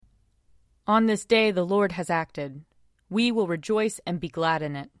On this day the Lord has acted. We will rejoice and be glad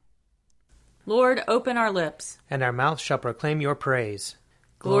in it. Lord, open our lips, and our mouth shall proclaim your praise.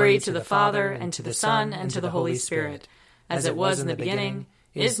 Glory to the Father, and to the Son, and to the Holy Spirit, as it was in the beginning,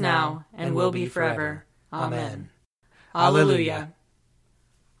 is now, and will be forever. Amen. Alleluia.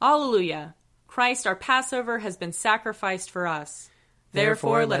 Alleluia. Christ our Passover has been sacrificed for us.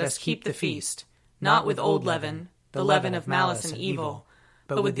 Therefore let us keep the feast, not with old leaven, the leaven of malice and evil,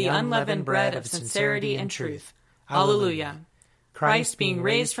 but with the unleavened bread of sincerity and truth. Alleluia. Christ, being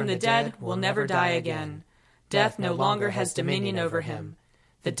raised from the dead, will never die again. Death no longer has dominion over him.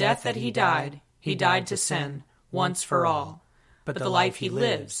 The death that he died to sin, once for all. But the life he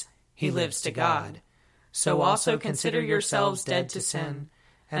lives to God. So also consider yourselves dead to sin,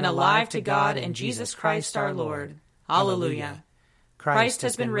 and alive to God in Jesus Christ our Lord. Alleluia. Christ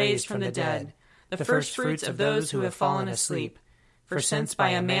has been raised from the dead, the firstfruits of those who have fallen asleep. For since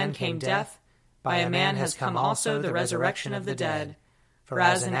by a man came death, by a man has come also the resurrection of the dead. For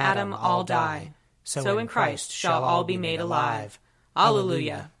as in Adam all die, so in Christ shall all be made alive.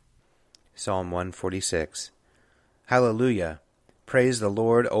 Alleluia. Psalm 146. Hallelujah. Praise the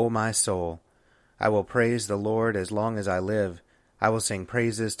Lord, O my soul. I will praise the Lord as long as I live. I will sing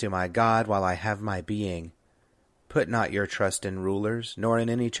praises to my God while I have my being. Put not your trust in rulers, nor in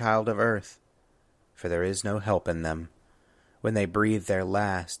any child of earth, for there is no help in them. When they breathe their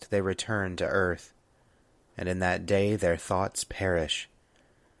last, they return to earth, and in that day their thoughts perish.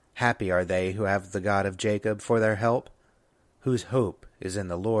 Happy are they who have the God of Jacob for their help, whose hope is in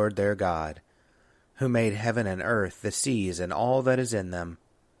the Lord their God, who made heaven and earth, the seas, and all that is in them,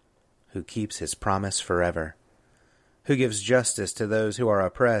 who keeps his promise forever, who gives justice to those who are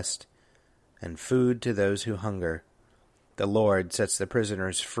oppressed, and food to those who hunger. The Lord sets the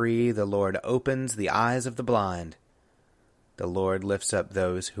prisoners free, the Lord opens the eyes of the blind. The Lord lifts up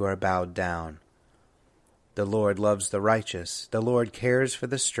those who are bowed down. The Lord loves the righteous. The Lord cares for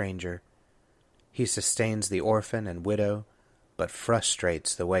the stranger. He sustains the orphan and widow, but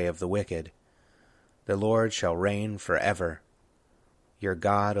frustrates the way of the wicked. The Lord shall reign forever. Your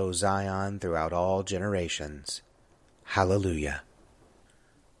God, O Zion, throughout all generations. Hallelujah.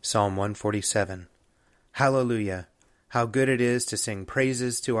 Psalm 147. Hallelujah. How good it is to sing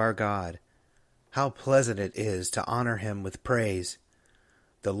praises to our God. How pleasant it is to honor him with praise.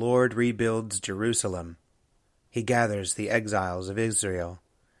 The Lord rebuilds Jerusalem. He gathers the exiles of Israel.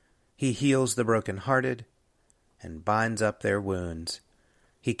 He heals the brokenhearted and binds up their wounds.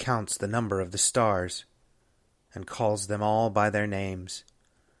 He counts the number of the stars and calls them all by their names.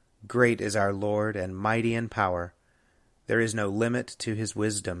 Great is our Lord and mighty in power. There is no limit to his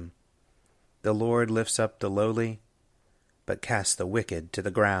wisdom. The Lord lifts up the lowly, but casts the wicked to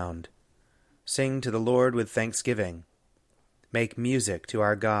the ground. Sing to the Lord with thanksgiving. Make music to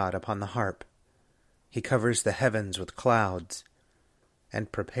our God upon the harp. He covers the heavens with clouds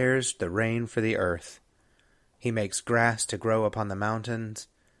and prepares the rain for the earth. He makes grass to grow upon the mountains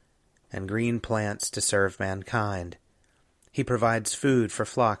and green plants to serve mankind. He provides food for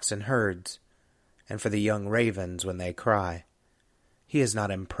flocks and herds and for the young ravens when they cry. He is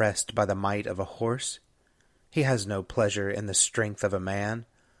not impressed by the might of a horse. He has no pleasure in the strength of a man.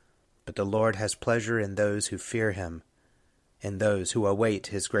 But the Lord has pleasure in those who fear him, in those who await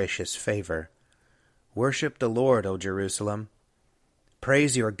his gracious favor. Worship the Lord, O Jerusalem.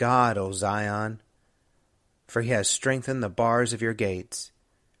 Praise your God, O Zion. For he has strengthened the bars of your gates.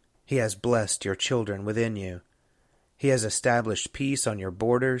 He has blessed your children within you. He has established peace on your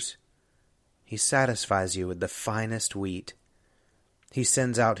borders. He satisfies you with the finest wheat. He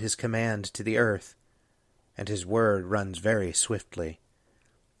sends out his command to the earth, and his word runs very swiftly.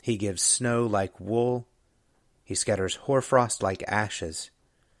 He gives snow like wool. He scatters hoarfrost like ashes.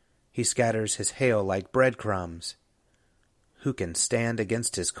 He scatters his hail like breadcrumbs. Who can stand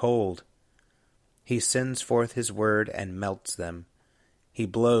against his cold? He sends forth his word and melts them. He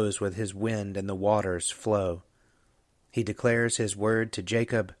blows with his wind and the waters flow. He declares his word to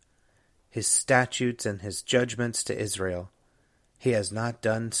Jacob, his statutes and his judgments to Israel. He has not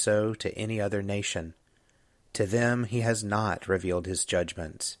done so to any other nation. To them he has not revealed his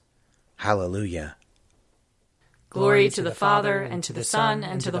judgments. Hallelujah. Glory to the Father, and to the Son,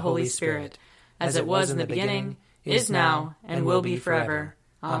 and to the Holy Spirit, as it was in the beginning, is now, and will be forever.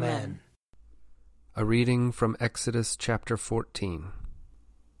 Amen. A reading from Exodus chapter 14.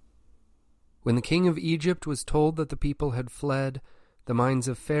 When the king of Egypt was told that the people had fled, the minds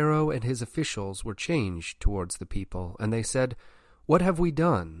of Pharaoh and his officials were changed towards the people, and they said, "What have we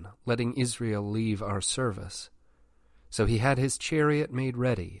done, letting Israel leave our service?" So he had his chariot made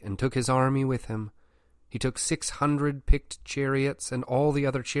ready, and took his army with him. He took 600 picked chariots and all the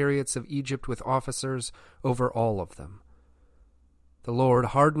other chariots of Egypt with officers over all of them. The Lord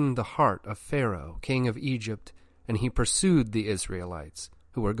hardened the heart of Pharaoh, king of Egypt, and he pursued the Israelites,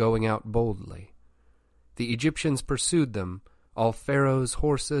 who were going out boldly. The Egyptians pursued them, all Pharaoh's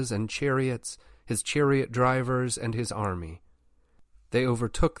horses and chariots, his chariot drivers and his army. They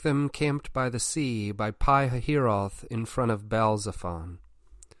overtook them camped by the sea, by Pi-hahiroth in front of Baal-zephon.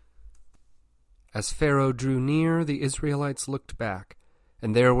 As Pharaoh drew near, the Israelites looked back,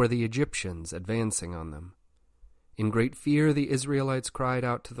 and there were the Egyptians advancing on them. In great fear the Israelites cried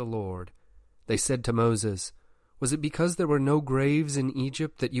out to the Lord. They said to Moses, "Was it because there were no graves in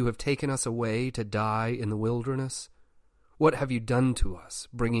Egypt that you have taken us away to die in the wilderness? What have you done to us,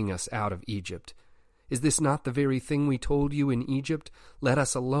 bringing us out of Egypt? Is this not the very thing we told you in Egypt? Let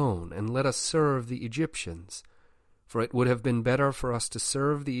us alone, and let us serve the Egyptians. For it would have been better for us to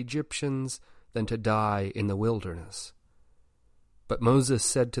serve the Egyptians than to die in the wilderness." But Moses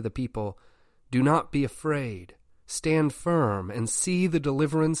said to the people, "Do not be afraid. Stand firm and see the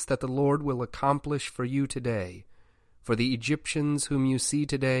deliverance that the Lord will accomplish for you today. For the Egyptians whom you see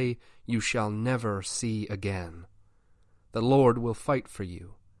today you shall never see again. The Lord will fight for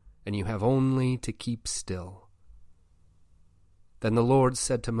you, and you have only to keep still." Then the Lord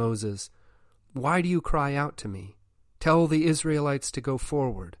said to Moses, "Why do you cry out to me? Tell the Israelites to go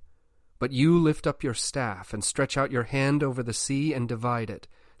forward. But you lift up your staff and stretch out your hand over the sea and divide it,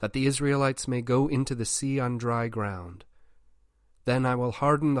 that the Israelites may go into the sea on dry ground. Then I will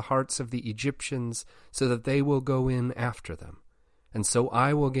harden the hearts of the Egyptians so that they will go in after them. And so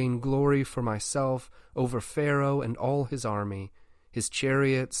I will gain glory for myself over Pharaoh and all his army, his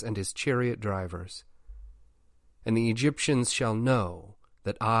chariots and his chariot drivers. And the Egyptians shall know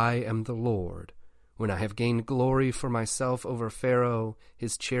that I am the Lord, when I have gained glory for myself over Pharaoh,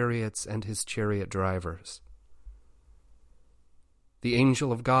 his chariots and his chariot drivers." The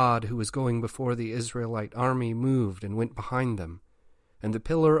angel of God who was going before the Israelite army moved and went behind them, and the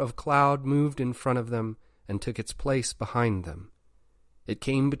pillar of cloud moved in front of them and took its place behind them. It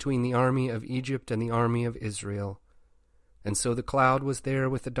came between the army of Egypt and the army of Israel, and so the cloud was there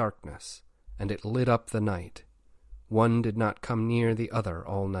with the darkness, and it lit up the night. One did not come near the other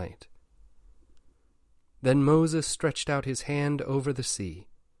all night. Then Moses stretched out his hand over the sea.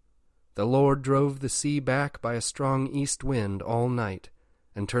 The Lord drove the sea back by a strong east wind all night,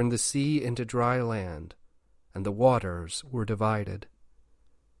 and turned the sea into dry land, and the waters were divided.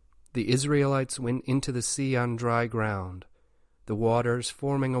 The Israelites went into the sea on dry ground, the waters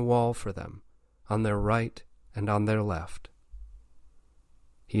forming a wall for them, on their right and on their left.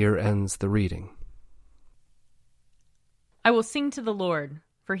 Here ends the reading. I will sing to the Lord,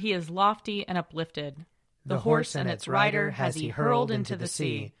 for he is lofty and uplifted. The horse and its rider has he hurled into the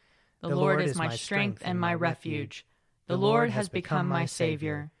sea. The Lord is my strength and my refuge. The Lord has become my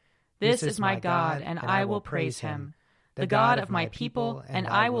Savior. This is my God, and I will praise him, the God of my people, and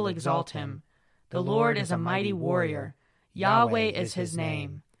I will exalt him. The Lord is a mighty warrior. Yahweh is his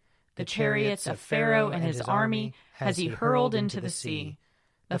name. The chariots of Pharaoh and his army has he hurled into the sea.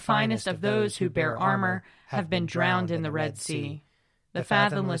 The finest of those who bear armor have been drowned in the Red Sea. The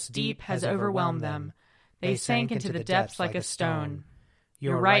fathomless deep has overwhelmed them. They sank into the depths like a stone.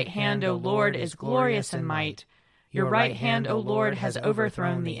 Your right hand, O Lord, is glorious in might. Your right hand, O Lord, has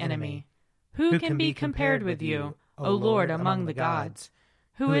overthrown the enemy. Who can be compared with you, O Lord, among the gods?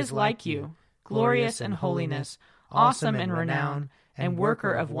 Who is like you, glorious in holiness, awesome in renown, and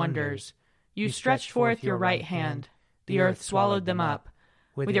worker of wonders? You stretched forth your right hand. The earth swallowed them up.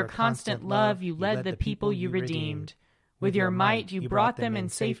 With your constant love you led the people you redeemed. With your might you brought them in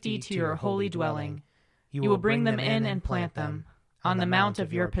safety to your holy dwelling. You will bring them in and plant them on the mount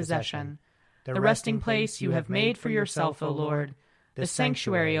of your possession, the resting place you have made for yourself, O Lord, the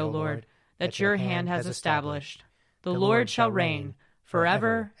sanctuary, O Lord, that your hand has established. The Lord shall reign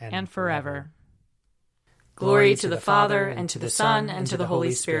forever and forever. Glory to the Father, and to the Son, and to the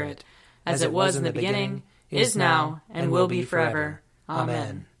Holy Spirit, as it was in the beginning, is now, and will be forever.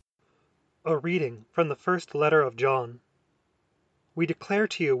 Amen. A reading from the first letter of John. We declare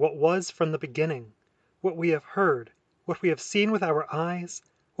to you what was from the beginning, what we have heard, what we have seen with our eyes,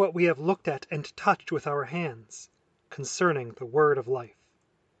 what we have looked at and touched with our hands, concerning the word of life.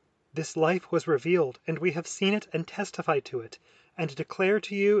 This life was revealed, and we have seen it and testified to it, and declare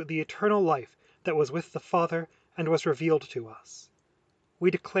to you the eternal life that was with the Father and was revealed to us.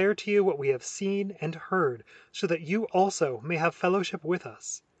 We declare to you what we have seen and heard, so that you also may have fellowship with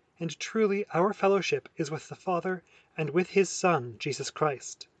us. And truly our fellowship is with the Father and with his Son, Jesus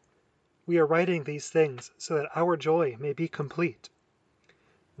Christ. We are writing these things so that our joy may be complete.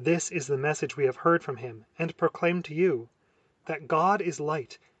 This is the message we have heard from him and proclaimed to you, that God is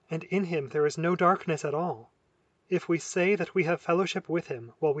light, and in him there is no darkness at all. If we say that we have fellowship with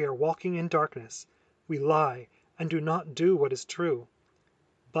him while we are walking in darkness, we lie and do not do what is true.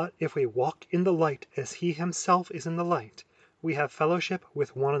 But if we walk in the light as he himself is in the light, we have fellowship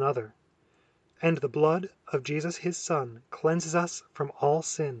with one another. And the blood of Jesus his Son cleanses us from all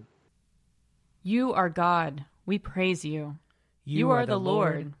sin. You are God, we praise you. You are the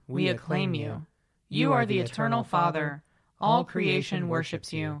Lord, we acclaim you. You are the eternal Father, all creation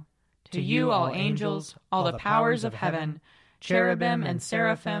worships you. To you all angels, all the powers of heaven, cherubim and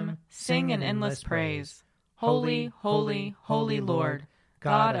seraphim, sing in endless praise. Holy, holy, holy Lord,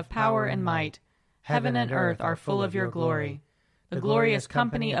 God of power and might, heaven and earth are full of your glory. The glorious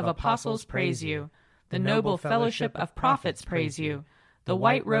company of apostles praise you. The noble fellowship of prophets praise you. The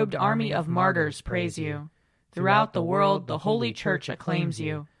white-robed army of martyrs praise you. Throughout the world the Holy Church acclaims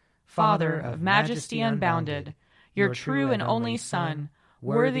you. Father of majesty unbounded, your true and only Son,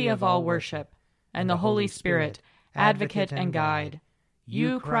 worthy of all worship, and the Holy Spirit, advocate and guide.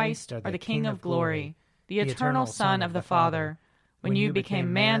 You, Christ, are the King of glory, the eternal Son of the Father. When you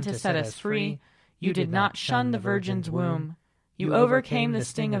became man to set us free, you did not shun the Virgin's womb. You overcame the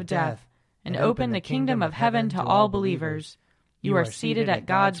sting of death and opened the kingdom of heaven to all believers. You are seated at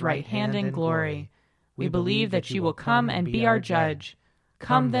God's right hand in glory. We believe that you will come and be our judge.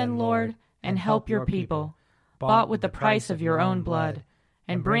 Come then, Lord, and help your people, bought with the price of your own blood,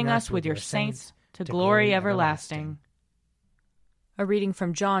 and bring us with your saints to glory everlasting. A reading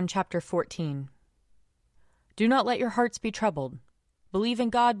from John chapter 14. Do not let your hearts be troubled. Believe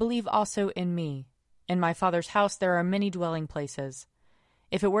in God, believe also in me. In my Father's house there are many dwelling places.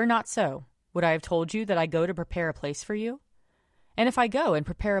 If it were not so, would I have told you that I go to prepare a place for you? And if I go and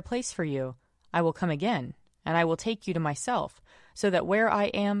prepare a place for you, I will come again, and I will take you to myself, so that where I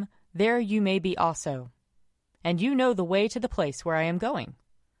am, there you may be also. And you know the way to the place where I am going.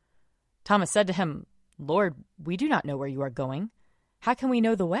 Thomas said to him, Lord, we do not know where you are going. How can we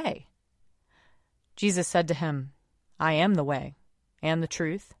know the way? Jesus said to him, I am the way, and the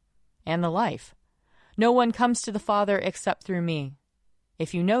truth, and the life. No one comes to the Father except through me.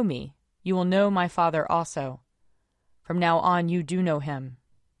 If you know me, you will know my Father also. From now on you do know him,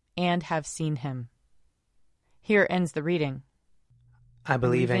 and have seen him. Here ends the reading. I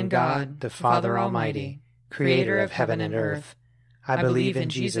believe in God, the Father Almighty, creator of heaven and earth. I believe in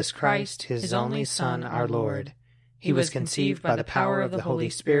Jesus Christ, his only Son, our Lord. He was conceived by the power of the Holy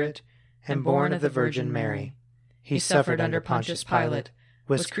Spirit and born of the Virgin Mary. He suffered under Pontius Pilate,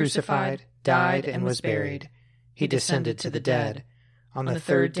 was crucified, died, and was buried. He descended to the dead. On the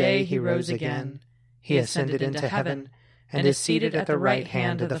third day he rose again. He ascended into heaven and is seated at the right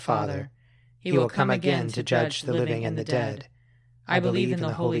hand of the Father. He will come again to judge the living and the dead. I believe in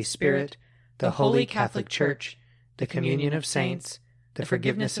the Holy Spirit, the Holy Catholic Church, the communion of saints, the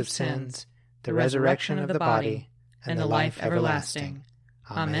forgiveness of sins, the resurrection of the body, and the life everlasting.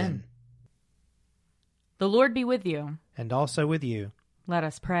 Amen. The Lord be with you. And also with you. Let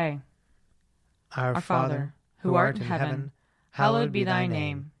us pray. Our Father, who art in heaven, hallowed be thy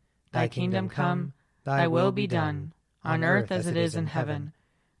name. Thy kingdom come, thy will be done, on earth as it is in heaven.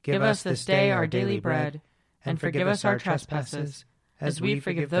 Give us this day our daily bread, and forgive us our trespasses, as we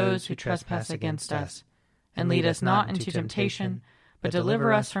forgive those who trespass against us. And lead us not into temptation, but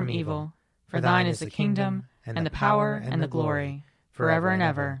deliver us from evil. For thine is the kingdom, and the power, and the glory, forever and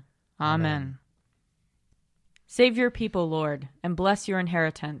ever. Amen. Save your people, Lord, and bless your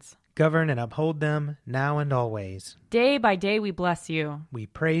inheritance. Govern and uphold them, now and always. Day by day we bless you. We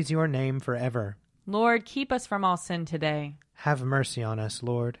praise your name forever. Lord, keep us from all sin today. Have mercy on us,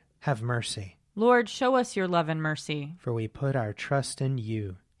 Lord. Have mercy. Lord, show us your love and mercy. For we put our trust in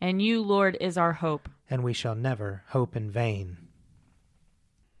you. And you, Lord, is our hope. And we shall never hope in vain.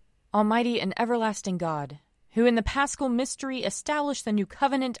 Almighty and everlasting God, who in the Paschal mystery established the new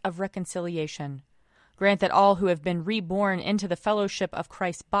covenant of reconciliation, grant that all who have been reborn into the fellowship of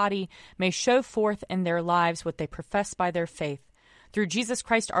Christ's body may show forth in their lives what they profess by their faith. Through Jesus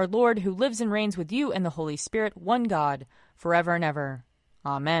Christ our Lord, who lives and reigns with you and the Holy Spirit, one God, forever and ever.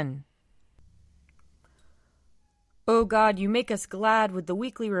 Amen. O God, you make us glad with the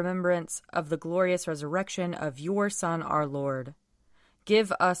weekly remembrance of the glorious resurrection of your Son, our Lord.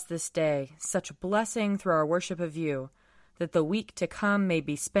 Give us this day such blessing through our worship of you, that the week to come may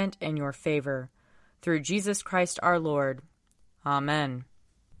be spent in your favor. Through Jesus Christ our Lord. Amen.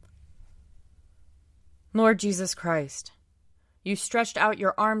 Lord Jesus Christ, you stretched out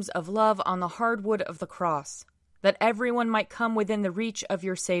your arms of love on the hard wood of the cross, that everyone might come within the reach of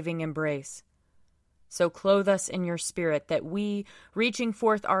your saving embrace. So clothe us in your Spirit, that we, reaching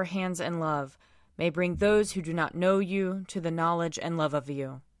forth our hands in love, may bring those who do not know you to the knowledge and love of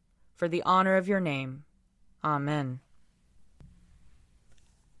you. For the honor of your name. Amen.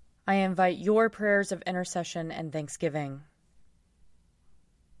 I invite your prayers of intercession and thanksgiving.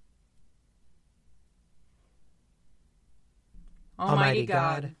 Almighty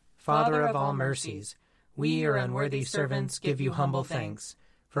God, Father of all mercies, we, your unworthy servants, give you humble thanks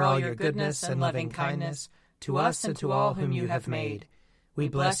for all your goodness and loving kindness to us and to all whom you have made. We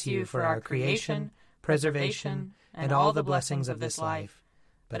bless you for our creation, preservation, and all the blessings of this life,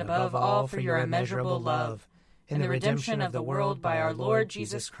 but above all for your immeasurable love in the redemption of the world by our Lord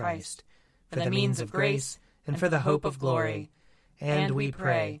Jesus Christ, for the means of grace and for the hope of glory. And we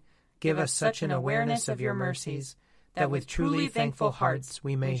pray, give us such an awareness of your mercies that with truly thankful hearts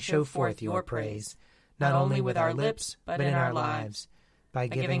we may show forth your praise, not only with our lips but in our lives, by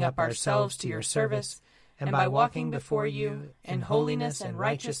giving up ourselves to your service, and by walking before you in holiness and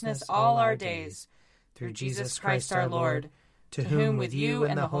righteousness all our days, through Jesus Christ our Lord, to whom with you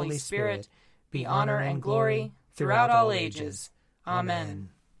and the Holy Spirit be honor and glory throughout all ages. Amen.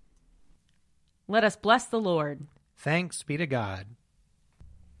 Let us bless the Lord. Thanks be to God.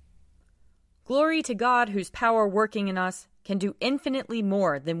 Glory to God, whose power working in us can do infinitely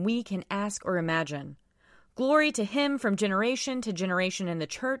more than we can ask or imagine. Glory to him from generation to generation in the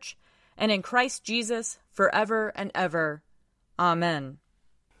church and in Christ Jesus forever and ever. Amen.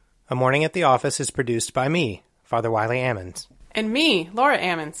 A Morning at the Office is produced by me, Father Wiley Ammons. And me, Laura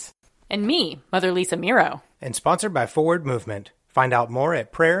Ammons. And me, Mother Lisa Meirow. And sponsored by Forward Movement. Find out more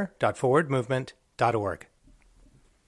at prayer.forwardmovement.org.